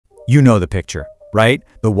You know the picture, right?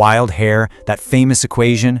 The wild hair, that famous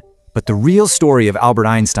equation. But the real story of Albert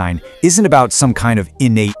Einstein isn't about some kind of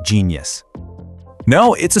innate genius.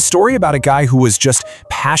 No, it's a story about a guy who was just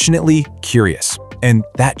passionately curious, and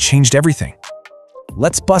that changed everything.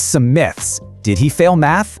 Let's bust some myths. Did he fail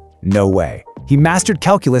math? No way. He mastered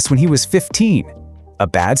calculus when he was 15. A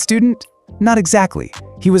bad student? Not exactly.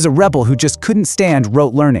 He was a rebel who just couldn't stand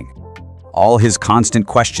rote learning. All his constant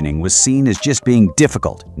questioning was seen as just being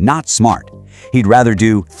difficult, not smart. He'd rather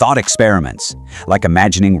do thought experiments, like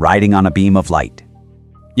imagining riding on a beam of light.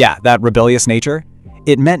 Yeah, that rebellious nature.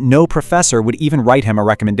 It meant no professor would even write him a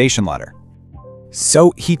recommendation letter.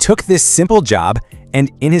 So he took this simple job, and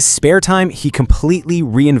in his spare time, he completely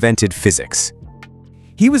reinvented physics.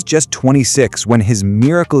 He was just 26 when his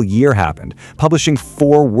miracle year happened, publishing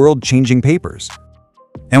 4 world-changing papers.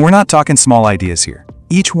 And we're not talking small ideas here.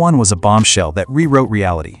 Each one was a bombshell that rewrote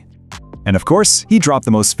reality. And of course, he dropped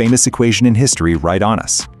the most famous equation in history right on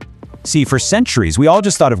us. See, for centuries, we all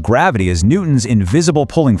just thought of gravity as Newton's invisible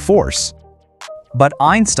pulling force. But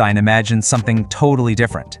Einstein imagined something totally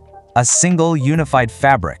different. A single unified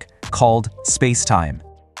fabric called space-time.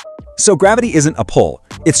 So gravity isn't a pull,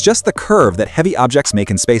 it's just the curve that heavy objects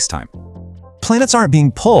make in space-time. Planets aren't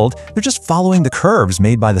being pulled, they're just following the curves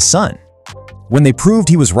made by the sun. When they proved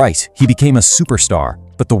he was right, he became a superstar,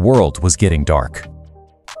 but the world was getting dark.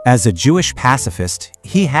 As a Jewish pacifist,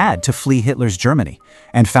 he had to flee Hitler's Germany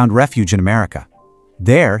and found refuge in America.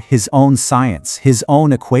 There, his own science, his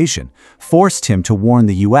own equation, forced him to warn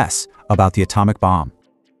the US about the atomic bomb.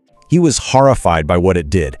 He was horrified by what it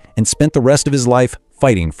did and spent the rest of his life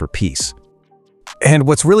fighting for peace. And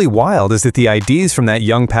what's really wild is that the ideas from that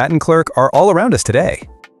young patent clerk are all around us today.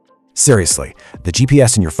 Seriously, the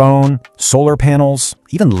GPS in your phone, solar panels,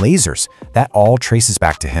 even lasers, that all traces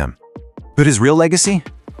back to him. But his real legacy?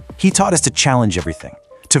 He taught us to challenge everything,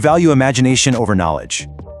 to value imagination over knowledge.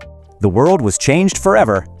 The world was changed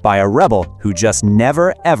forever by a rebel who just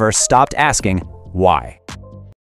never ever stopped asking why.